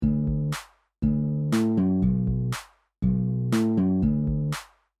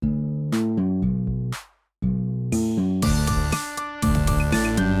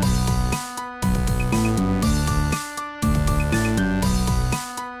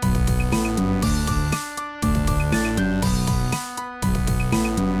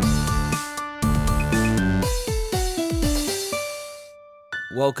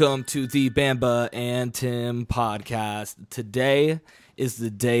Welcome to the Bamba and Tim podcast. Today is the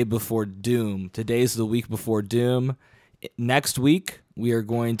day before Doom. Today is the week before Doom. Next week, we are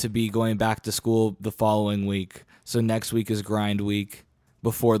going to be going back to school the following week. So next week is grind week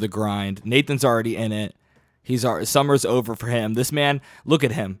before the grind. Nathan's already in it. Summer's over for him. This man, look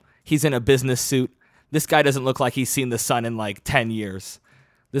at him. He's in a business suit. This guy doesn't look like he's seen the sun in like 10 years.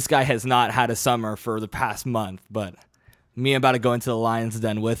 This guy has not had a summer for the past month, but me about to go into the Lion's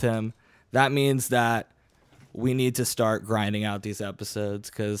Den with him. That means that we need to start grinding out these episodes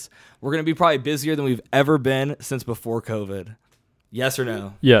because we're going to be probably busier than we've ever been since before COVID. Yes or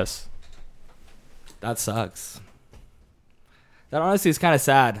no? Yes. That sucks. That honestly is kind of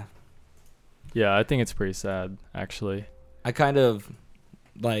sad. Yeah, I think it's pretty sad, actually. I kind of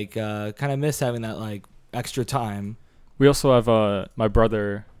miss having that like extra time. We also have my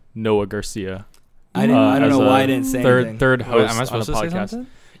brother Noah Garcia. I don't know why I didn't say anything. Third host am I supposed on the to say podcast.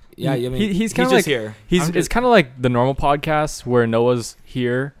 something? Yeah, I mean, he's kind of like here. It's kind of like the normal podcast where Noah's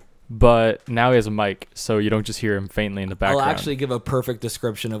here, but now he has a mic, so you don't just hear him faintly in the background. I'll actually give a perfect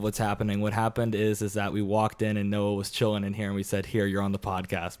description of what's happening. What happened is that we walked in and Noah was chilling in here, and we said, "Here, you're on the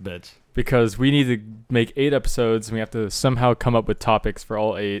podcast, bitch." Because we need to make 8 episodes, and we have to somehow come up with topics for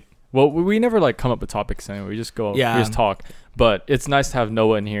all 8. Well, we never like come up with topics anyway. We just go, we just talk. But it's nice to have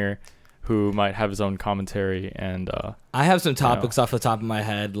Noah in here, who might have his own commentary. And I have some topics off the top of my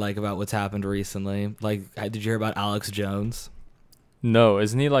head, like about what's happened recently. Like, did you hear about Alex Jones? No,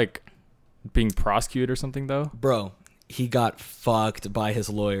 isn't he like being prosecuted or something though? Bro, he got fucked by his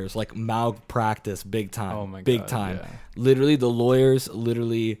lawyers, like malpractice, big time. Oh my god, big time. Yeah. Literally, the lawyers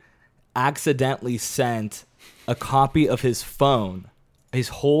accidentally sent a copy of his phone, his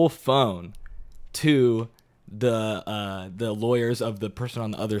whole phone, to the lawyers of the person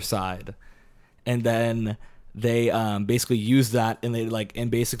on the other side, and then they basically used that, and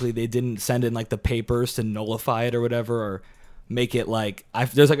they didn't send in like the papers to nullify it or whatever, or make it like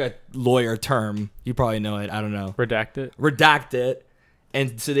there's like a lawyer term, you probably know it, I don't know, Redact it.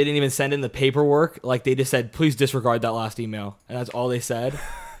 And so they didn't even send in the paperwork. Like, they just said, please disregard that last email, and that's all they said.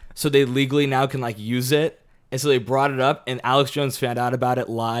 So they legally now can like use it, and so they brought it up, and Alex Jones found out about it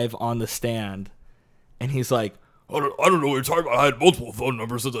live on the stand. And he's like, I don't know what you're talking about. I had multiple phone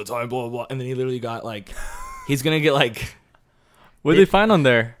numbers at the time, blah, blah, blah. And then he literally got like, he's going to get like. What did they find on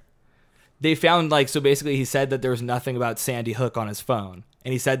there? They found like, so basically he said that there was nothing about Sandy Hook on his phone.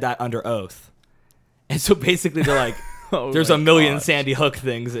 And he said that under oath. And so basically they're like, there's a million Sandy Hook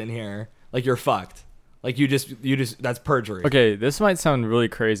things in here. Like, you're fucked. Like, you just, that's perjury. Okay, this might sound really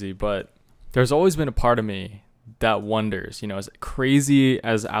crazy, but there's always been a part of me that wonders, as crazy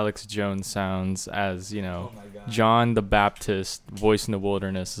as Alex Jones sounds, as, John the Baptist, voice in the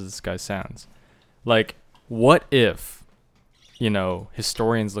wilderness, as this guy sounds. Like, what if,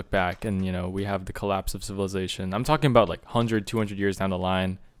 historians look back and, we have the collapse of civilization. I'm talking about like 100, 200 years down the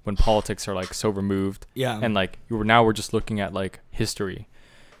line when politics are like so removed. Yeah. And like, we're just looking at like history.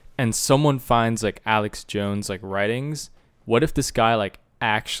 And someone finds like Alex Jones like writings. What if this guy like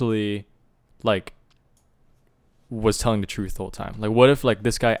actually like was telling the truth the whole time? Like, what if like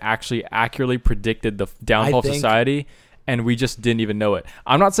this guy actually accurately predicted the downfall of society and we just didn't even know it?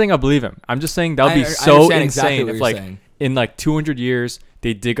 I'm not saying I believe him. I'm just saying that would be so insane exactly if like in like 200 years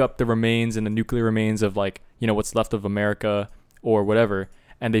they dig up the remains and the nuclear remains of like, what's left of America or whatever,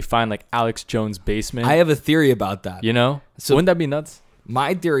 and they find like Alex Jones' basement. I have a theory about that. So wouldn't that be nuts?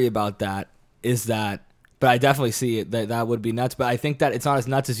 My theory about that is that, but I definitely see it, that would be nuts, but I think that it's not as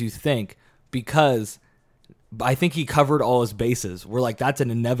nuts as you think, because I think he covered all his bases. We're like, that's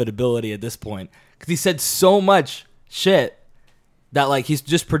an inevitability at this point, because he said so much shit that like he's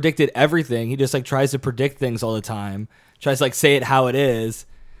just predicted everything. He just like tries to predict things all the time, tries to like say it how it is.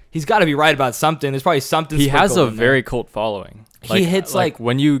 He's got to be right about something. There's probably something. He has a very cult following. He hits like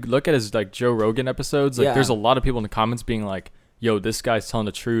when you look at his like Joe Rogan episodes, like there's a lot of people in the comments being like, yo, this guy's telling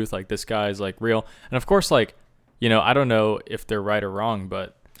the truth, like this guy's like real. And of course, like, I don't know if they're right or wrong,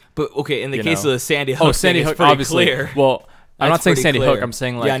 but okay, in the case of the Sandy Hook, Sandy Hook, pretty obviously. Clear. Well, I'm not saying Sandy clear. Hook. I'm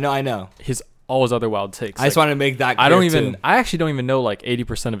saying like, yeah, no, I know all his other wild takes. I just want to make that clear. I actually don't even know like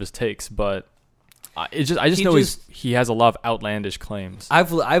 80% of his takes, but I just know he has a lot of outlandish claims.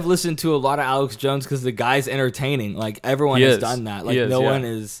 I've listened to a lot of Alex Jones because the guy's entertaining. Like, everyone has done that. Like, no one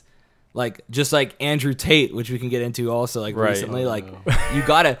is. Like, just like Andrew Tate, which we can get into also, like, recently. Like, you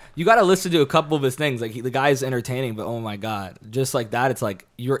gotta listen to a couple of his things. Like, the guy's entertaining, but oh my god, just like that, it's like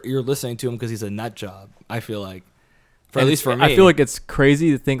you're listening to him because he's a nut job. I feel like, at least for me, I feel like it's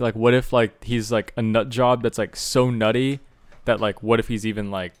crazy to think like, what if like he's like a nut job that's like so nutty that like, what if he's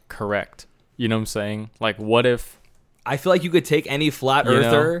even like correct? You know what I'm saying? Like, what if I feel like you could take any flat You know?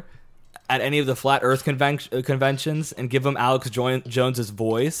 earther at any of the flat Earth conventions and give him Alex Jones's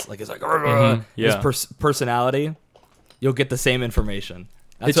voice, like it's like his personality. You'll get the same information.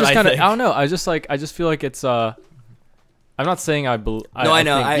 That's It's just what kind of think. I don't know. I just feel like it's I'm not saying I believe. No, I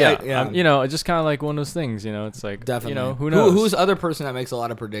know. Yeah. You know, it's just kind of like one of those things. You know, it's like Definitely. You know, who knows? Who's the other person that makes a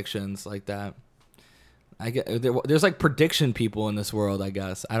lot of predictions like that? I get there's like prediction people in this world. I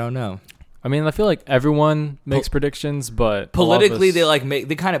guess I don't know. I mean, I feel like everyone makes predictions, but Politically, a lot of us- they like make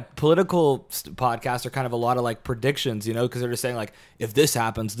the kind of political podcasts are kind of a lot of like predictions, you know, because they're just saying like if this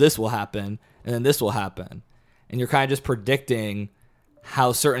happens, this will happen, and then this will happen, and you're kind of just predicting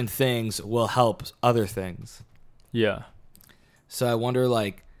how certain things will help other things. Yeah. So I wonder,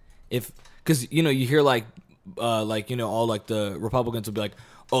 like, if because you know you hear like you know all like the Republicans will be like,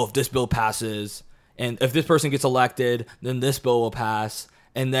 oh, if this bill passes, and if this person gets elected, then this bill will pass.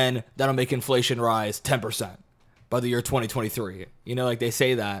 And then that'll make inflation rise 10% by the year 2023. You know, like they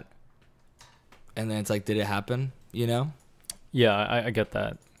say that. And then it's like, did it happen? You know? Yeah, I get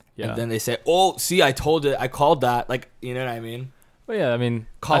that. Yeah. And then they say, oh, see, I told it. I called that. Like, you know what I mean? But yeah, I mean,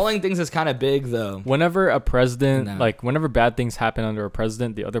 Calling things is kind of big, though. whenever a president, No. like whenever bad things happen under a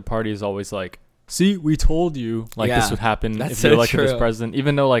president, the other party is always like, see, we told you like Yeah, this would happen that's if so you elected this true. president,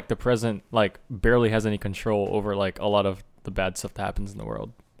 even though like the president like barely has any control over like a lot of the bad stuff that happens in the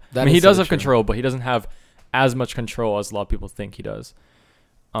world. That I mean, he is does so have true. control, but he doesn't have as much control as a lot of people think he does.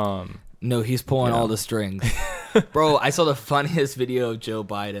 No, he's pulling Yeah. all the strings. Bro, I saw the funniest video of Joe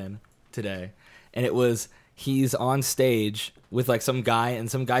Biden today. And it was he's on stage with like some guy, and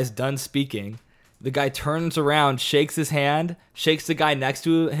some guy's done speaking. The guy turns around, shakes his hand, shakes the guy next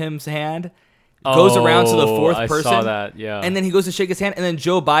to him's hand, goes around to the fourth I person. saw that, yeah. And then he goes to shake his hand, and then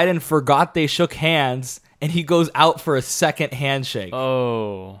Joe Biden forgot they shook hands, and he goes out for a second handshake.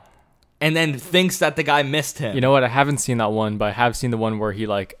 Oh. And then thinks that the guy missed him. You know what? I haven't seen that one, but I have seen the one where he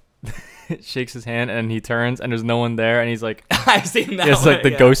like shakes his hand and he turns and there's no one there and he's like, I've seen that. it's like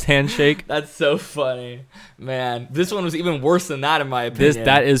the yeah. ghost handshake. That's so funny, man. This one was even worse than that, in my opinion.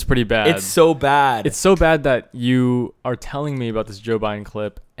 That is pretty bad. It's so bad. It's so bad that you are telling me about this Joe Biden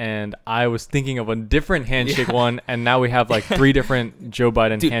clip, and I was thinking of a different handshake one, and now we have like 3 different Joe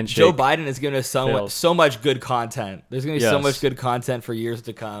Biden Dude, handshake. Joe Biden is giving us fails. so much good content. There's gonna be so Yes. much good content for years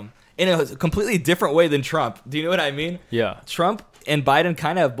to come in a completely different way than Trump. Do you know what I mean? Yeah. Trump and Biden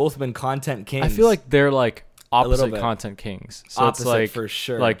kind of have both been content kings. I feel like they're like little opposite bit. content kings. So Opposite it's like for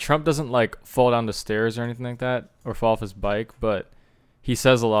sure. Like Trump doesn't like fall down the stairs or anything like that or fall off his bike, but he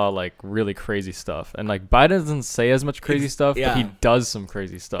says a lot of like really crazy stuff. And like Biden doesn't say as much crazy stuff, yeah. but he does some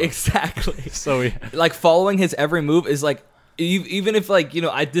crazy stuff. exactly. So he, Like following his every move is like even if like you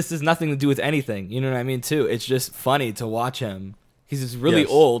know this has nothing to do with anything. You know what I mean too. It's just funny to watch him. He's just really Yes,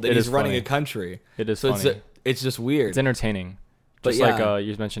 old and it he's is running funny. a country. it is So funny. it's just weird. It's entertaining. But Just like yeah.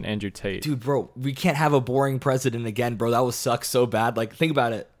 you mentioned Andrew Tate. Dude, bro, we can't have a boring president again, bro. That would suck so bad. Like, think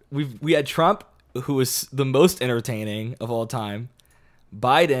about it. We had Trump, who was the most entertaining of all time.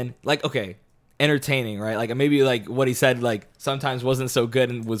 Biden, like, okay, entertaining, right? Like, maybe like what he said, like sometimes wasn't so good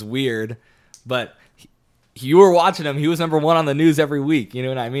and was weird, but you were watching him. He was number 1 on the news every week. You know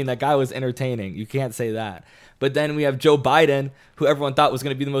what I mean? That guy was entertaining. You can't say that. But then we have Joe Biden, who everyone thought was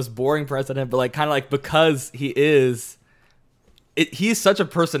going to be the most boring president, but like kind of like because he is. He's such a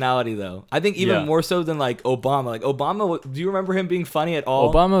personality, though. I think even Yeah. more so than like Obama. Like Obama, do you remember him being funny at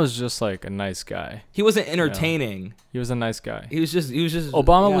all? Obama was just like a nice guy. He wasn't entertaining. He was a nice guy. He was just.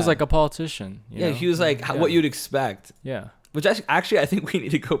 Obama yeah. was like a politician. You Yeah, know? he was like Yeah. what you'd expect. Yeah. Which actually I think we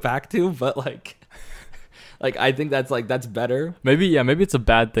need to go back to, but like I think that's better. Maybe it's a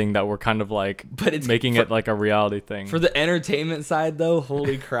bad thing that we're kind of like But it's making it like a reality thing. For the entertainment side, though.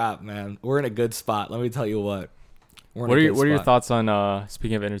 Holy crap, man, we're in a good spot. Let me tell you what. What are your thoughts on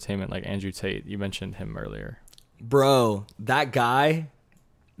speaking of entertainment, like Andrew Tate? You mentioned him earlier. Bro, that guy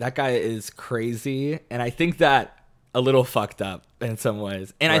is crazy, and I think that a little fucked up in some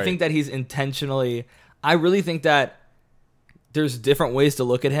ways. And I Right. think that he's intentionally. I really think that there's different ways to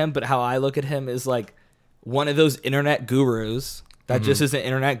look at him, but how I look at him is like one of those internet gurus that just is an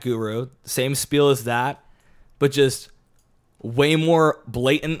internet guru, same spiel as that, but just way more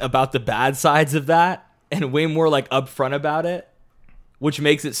blatant about the bad sides of that and way more like upfront about it, which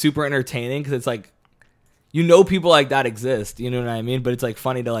makes it super entertaining because it's like, you know, people like that exist, you know what I mean? But it's like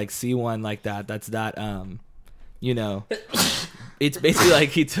funny to like see one like that. That's that, you know, it's basically like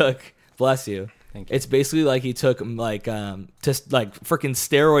he took, bless you. Thank you. It's basically like he took like, just like freaking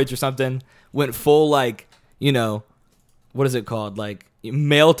steroids or something, went full like, you know, what is it called? Like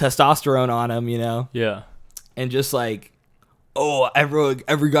male testosterone on him, you know? Yeah. And just like oh,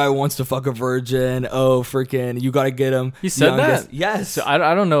 every guy wants to fuck a virgin. Oh, freaking, you got to get him. He said that? Yes. So I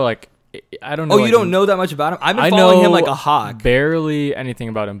don't know, like, I don't know. Oh, like, you don't know that much about him? I've been I following know him like a hawk. barely anything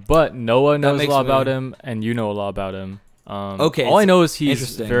about him, but Noah knows a makes lot about me- him, and you know a lot about him. Okay, All I know is he's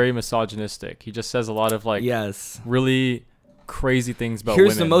interesting. very misogynistic. He just says a lot of like Yes. really crazy things about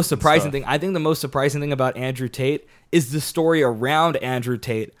Here's women the most and surprising stuff. thing. I think the most surprising thing about Andrew Tate is the story around Andrew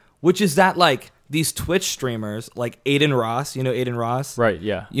Tate, which is that like these Twitch streamers like Aiden Ross, you know Aiden Ross? Right?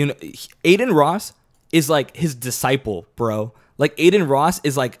 Yeah. You know Aiden Ross is like his disciple, bro. Like Aiden Ross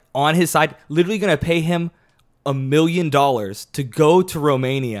is like on his side, literally going to pay him $1 million to go to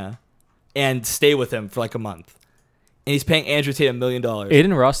Romania and stay with him for like a month. And he's paying Andrew Tate $1 million.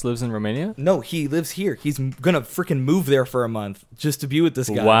 Aiden Ross lives in Romania. No, he lives here. He's gonna freaking move there for a month just to be with this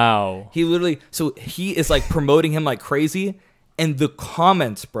guy. Wow. He literally, so he is like promoting him like crazy. And the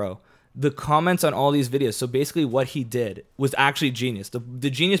comments, bro, the comments on all these videos. So basically what he did was actually genius.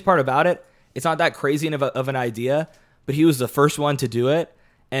 The genius part about it, it's not that crazy of an idea, but he was the first one to do it.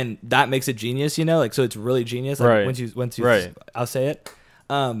 And that makes it genius, you know? Like, so it's really genius. Like, Right. Once you, Right. I'll say it.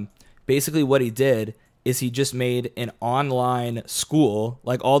 Basically what he did is he just made an online school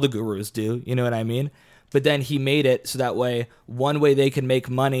like all the gurus do, you know what I mean? But then he made it so that way one way they can make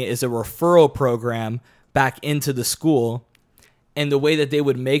money is a referral program back into the school. And the way that they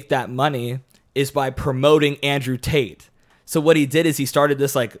would make that money is by promoting Andrew Tate. So what he did is he started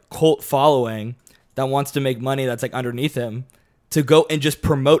this like cult following that wants to make money that's like underneath him to go and just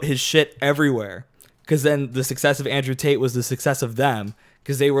promote his shit everywhere. Because then the success of Andrew Tate was the success of them.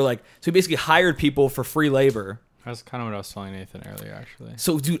 Because they were like, so he basically hired people for free labor. That's kind of what I was telling Nathan earlier, actually.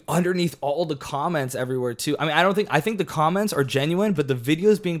 So, dude, underneath all the comments everywhere, too. I mean, I think the comments are genuine, but the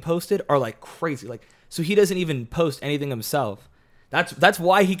videos being posted are like crazy. Like, so he doesn't even post anything himself. That's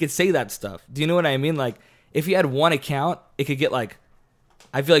why he could say that stuff. Do you know what I mean? Like, if he had one account, it could get like,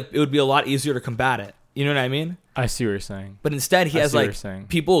 I feel like it would be a lot easier to combat it. You know what I mean? I see what you're saying. But instead, he I has see what like you're saying.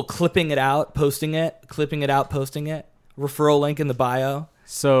 people clipping it out, posting it, clipping it out, posting it. Referral link in the bio.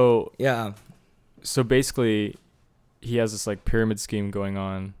 So Yeah. so basically, he has this like pyramid scheme going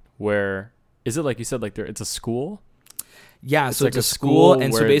on where is it like you said like it's a school? Yeah, so like it's a a school, school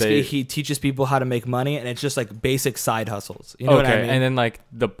and so where basically they- he teaches people how to make money, and it's just like basic side hustles. You know Okay, what I mean? and then like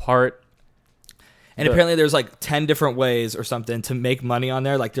the part. And the- apparently there's like 10 different ways or something to make money on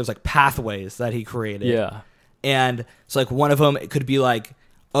there. Like there's like pathways that he created. Yeah. And so like one of them, it could be like,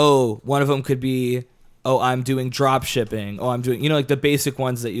 one of them could be, I'm doing drop shipping. I'm doing, like the basic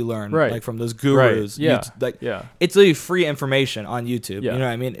ones that you learn. Right. Like from those gurus. Right. Yeah. Like, Yeah. it's literally free information on YouTube. Yeah. You know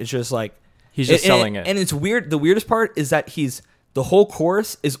what I mean? It's just like, He's just selling it. And it's weird. The weirdest part is that the whole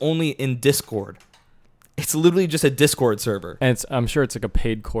course is only in Discord. It's literally just a Discord server. And I'm sure it's like a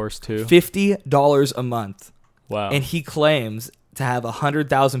paid course too. $50 a month. Wow. And he claims to have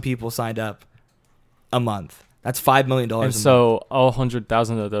 100,000 people signed up a month. That's $5 million a And month. so all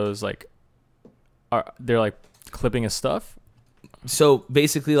 100,000 of those they're like clipping his stuff. So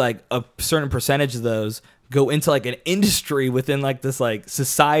basically like a certain percentage of those go into like an industry within like this like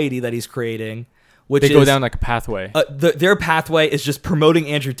society that he's creating, which They is go down like a pathway. their pathway is just promoting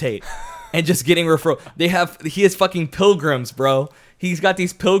Andrew Tate and just getting referral. He has fucking pilgrims, bro. He's got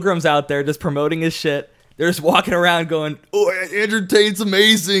these pilgrims out there just promoting his shit. They're just walking around going, "Oh, Andrew Tate's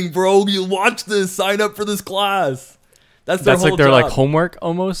amazing, bro. You watch this. Sign up for this class." That's That's whole like their job. like homework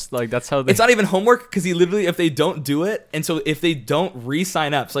almost. Like that's how they. It's not even homework because he literally, if they don't do it, and so if they don't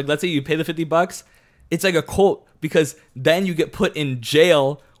re-sign up, so like let's say you pay the $50, it's like a cult because then you get put in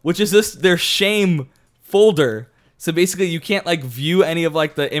jail, which is just their shame folder. So basically, you can't like view any of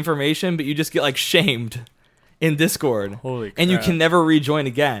like the information, but you just get like shamed in Discord. Holy And you crap. can never rejoin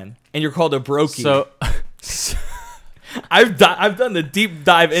again, and you're called a brokey. So I've done the deep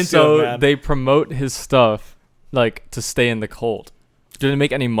dive into it, man. they promote his stuff like to stay in the cult. Do they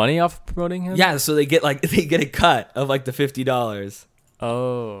make any money off promoting him? Yeah, so they get a cut of like the $50.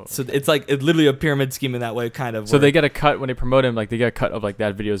 Oh. So it's literally a pyramid scheme in that way, kind of. So they get a cut when they promote him. Like they get a cut of like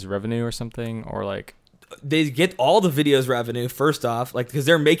that video's revenue or something, or like. They get all the videos revenue first off, like because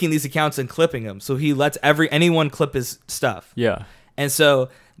they're making these accounts and clipping them. So he lets anyone clip his stuff, Yeah. and so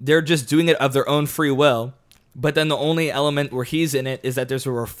they're just doing it of their own free will. But then the only element where he's in it is that there's a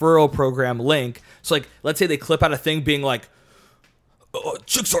referral program link. So like, let's say they clip out a thing being like,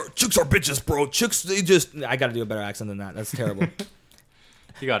 chicks are bitches, bro. Chicks, I got to do a better accent than that. That's terrible.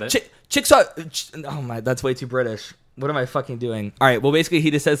 You got it. Chicks are. Oh my, that's way too British. What am I fucking doing? All right. Well, basically, he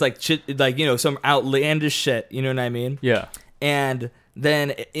just says like some outlandish shit. You know what I mean? Yeah. And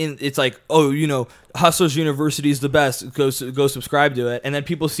then it's like, oh, Hustlers University is the best. Go subscribe to it, and then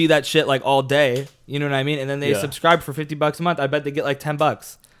people see that shit like all day. You know what I mean? And then they subscribe for $50 a month. I bet they get like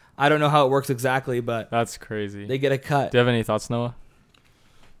 $10. I don't know how it works exactly, but that's crazy. They get a cut. Do you have any thoughts, Noah?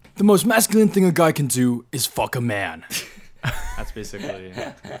 The most masculine thing a guy can do is fuck a man. That's basically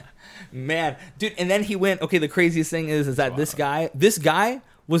man, dude. And then he went. Okay, the craziest thing is that this guy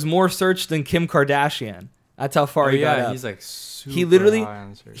was more searched than Kim Kardashian. That's how far he got up. He's like super he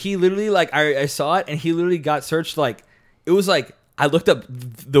literally like I saw it, and he literally got searched like it was like I looked up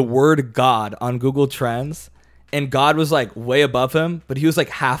the word God on Google Trends, and God was like way above him, but he was like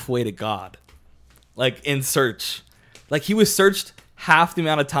halfway to God, like in search, like he was searched half the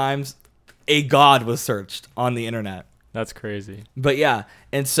amount of times a God was searched on the internet. That's crazy. But yeah,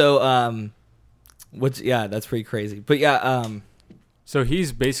 and so that's pretty crazy. But yeah, so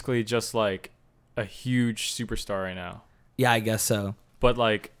he's basically just like a huge superstar right now. Yeah, I guess so. But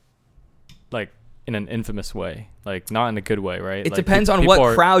like in an infamous way, like not in a good way, right? It depends on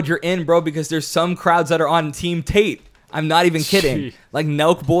what crowd you're in, bro, because there's some crowds that are on Team Tate. I'm not even kidding. Gee. Like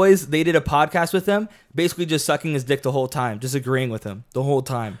Nelk Boys, they did a podcast with him, basically just sucking his dick the whole time, just agreeing with him the whole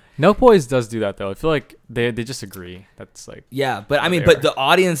time. Nelk Boys does do that though. I feel like they just agree. That's like yeah, but I mean, but the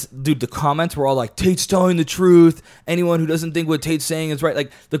audience, dude, the comments were all like, Tate's telling the truth. Anyone who doesn't think what Tate's saying is right,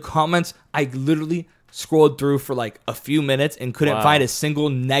 like the comments, I literally scrolled through for like a few minutes and couldn't find a single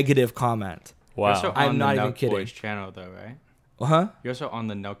negative comment. Wow, I'm not even kidding. Boys channel though, right? Huh? You're also on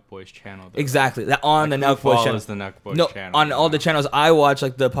the Nelk Boys channel. Though, exactly. That on like the Nelk Boys channel. The Nelk Boys channel. On all the channels I watch,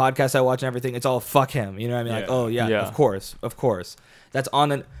 like the podcasts I watch and everything, it's all fuck him. You know what I mean? Yeah. Like, oh yeah, of course. That's on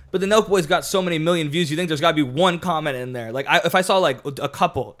the. But the Nelk Boys got so many million views. You think there's got to be one comment in there? Like, if I saw like a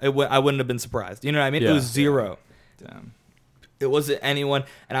couple, I wouldn't have been surprised. You know what I mean? Yeah. It was zero. Damn. It wasn't anyone,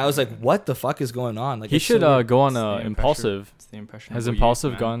 and I was like, "What the fuck is going on?" Like, he should go on Impulsive. It's the impression. Has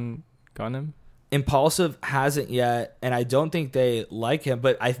Impulsive gone him? Impulsive hasn't yet, and I don't think they like him.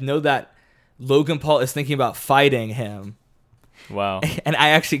 But I know that Logan Paul is thinking about fighting him. Wow. And I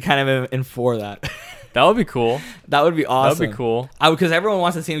actually kind of am in for that. That would be cool. That would be awesome. That would be cool. Because everyone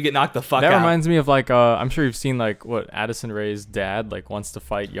wants to see him get knocked the fuck out. That reminds me of like I'm sure you've seen like what Addison Rae's dad like wants to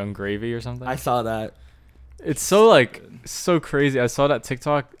fight Young Gravy or something. I saw that. It's so like so crazy. I saw that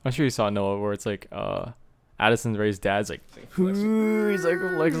TikTok. I'm sure you saw it, Noah, where it's like Addison Rae's dad's like he's like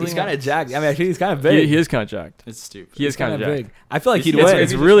flexing. He's kind of jacked. I mean, actually, he's kind of big. He is kind of jacked. It's stupid. He is kind of big. jacked. I feel like he'd it's, win.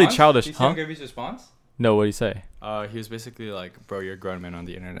 It's really childish, Did you see huh? Young Gravy's response? No, what did he say? He was basically like, bro, you're a grown man on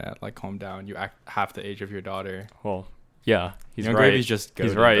the internet. Like, calm down. You act half the age of your daughter. Well, yeah, he's Young right. Gravy's just goated,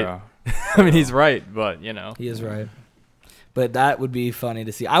 he's right. Bro. I mean, he's right, but you know. He is right. But that would be funny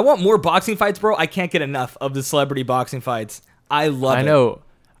to see. I want more boxing fights, bro. I can't get enough of the celebrity boxing fights. I love it. I know.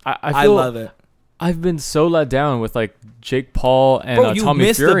 I love it. I've been so let down with like Jake Paul and bro, you Tommy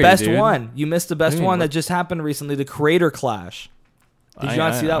missed Fury, the best dude. one. You missed the best one that just happened recently, the Creator Clash. Did you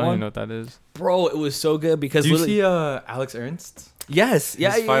not see that I don't one? even know what that is. Bro, it was so good because Did you see Alex Ernst? Yes.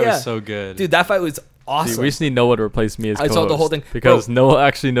 Yeah, His fight was so good. Dude, that fight was awesome. See, we just need Noah to replace me as I co-host. saw the whole thing. Because Noah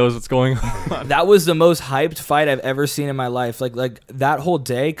actually knows what's going on. That was the most hyped fight I've ever seen in my life. Like that whole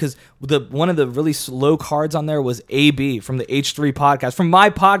day, because one of the really slow cards on there was AB from the H3 podcast. From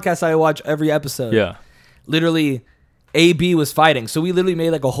my podcast, I watch every episode. Yeah. Literally, AB was fighting. So we literally made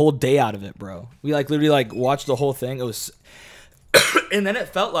like a whole day out of it, bro. We like literally like watched the whole thing. It was, and then it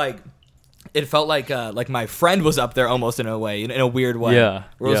felt like my friend was up there almost in a way, in a weird way. Yeah.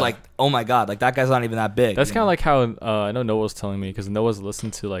 Where it was like, oh my God, like that guy's not even that big. That's kind of like how I know Noah was telling me, because Noah's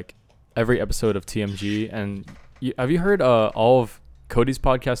listened to like every episode of TMG. And have you heard all of Cody's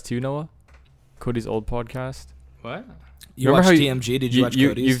podcast too, Noah? Cody's old podcast? What? You watched TMG? Did you watch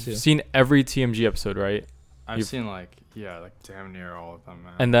Cody's You've too? seen every TMG episode, right? I've seen like damn near all of them,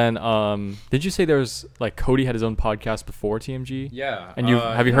 man. And then did you say there was like Cody had his own podcast before TMG? Yeah. And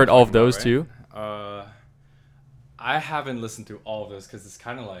have you heard all of those too? I haven't listened to all of those because it's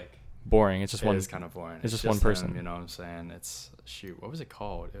kind of like boring. It's just one. It's kind of boring. It's just one person. Them, you know what I'm saying? What was it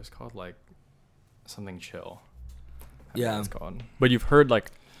called? It was called like something chill. I think it's called. But you've heard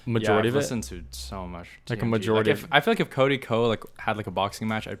like majority I've of it. listened to so much. Like TMG. a majority. Like I feel like if Cody Ko like had like a boxing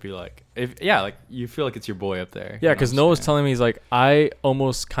match, I'd be like, like you feel like it's your boy up there. Yeah, because Noah was telling me, he's like, I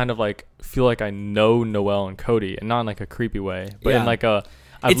almost kind of like feel like I know Noel and Cody, and not in like a creepy way, but in like a.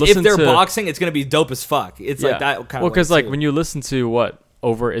 If they're boxing, it's gonna be dope as fuck. It's like that kind of. Well, because like when you listen to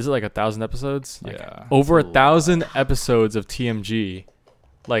is it like 1,000 episodes? Like, yeah. Over 1,000 episodes of TMG,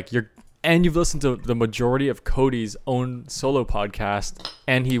 like you've listened to the majority of Cody's own solo podcast,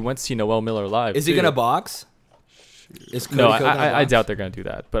 and he went to see Noel Miller live. Is he gonna box? Is Cody No, Code gonna I box? doubt they're gonna do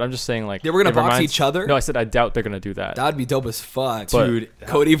that. But I'm just saying, like, They were gonna it box reminds- each other. No, I said I doubt they're gonna do that. That would be dope as fuck, But- Dude,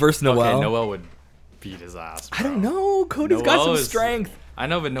 Cody versus Noel. Okay, Noel would beat his ass. I bro. don't know. Cody's got Noel some is- strength. I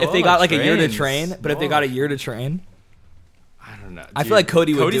know, but Noel If they got like a year to trains. train, but if they got a year to train, I don't know. I feel like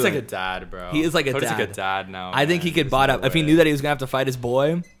Cody would Cody's do like it. a dad, bro. He is like a Cody's dad. like a dad now. I think he man. could There's bot no up. If he way. knew that he was gonna have to fight his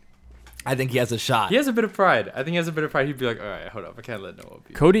boy, I think he has a shot. He has a bit of pride. I think he has a bit of pride. He'd be like, all right, hold up, I can't let Noel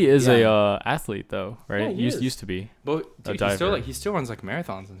beat. Cody is Yeah. a athlete though, right? Yeah, he is. Used to be. But dude, diver. he still runs like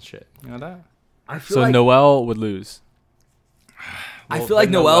marathons and shit. You know that? I feel So like Noel would lose. I Well, feel like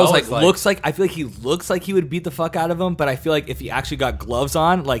but Noel's Noel like is, like- looks like I feel like he looks like he would beat the fuck out of him, but I feel like if he actually got gloves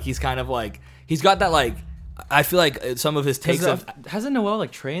on, like he's kind of like he's got that like I feel like some of his takes of Hasn't Noel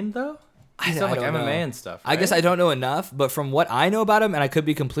like trained though? He's done I like don't MMA know. and stuff. I guess right? I don't know enough, but from what I know about him, and I could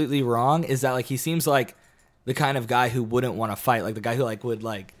be completely wrong, is that like he seems like the kind of guy who wouldn't want to fight, like the guy who like would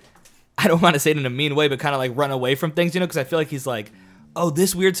like I don't want to say it in a mean way, but kind of like run away from things, you know? Because I feel like he's like, oh,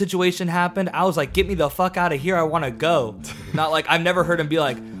 this weird situation happened. I was like, get me the fuck out of here. I want to go. Not like I've never heard him be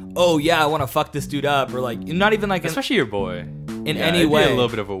like, oh yeah, I want to fuck this dude up, or like not even like especially your boy. in Yeah, any it'd be way. a little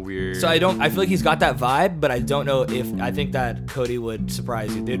bit of a weird. So I feel like he's got that vibe, but I don't know if I think that Cody would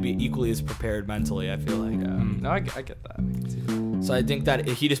surprise you. They'd be equally as prepared mentally, I feel like. Yeah. No, I get that. I can see that. So I think that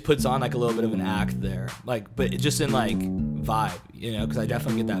he just puts on like a little bit of an act there, like, but just in like vibe, you know, because I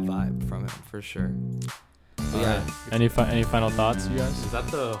definitely get that vibe from him for sure. But yeah, Any final thoughts, you guys? Is that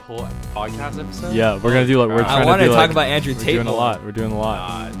the whole podcast episode? Yeah, we're gonna do like we're I trying I wanted to to do, talk like, about Andrew We're Tate doing a more. lot. We're doing a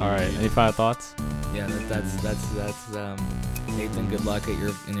lot. All right. Any final thoughts? Yeah, that's Nathan. Good luck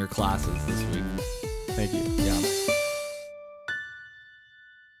in your classes this week. Thank you. Yeah.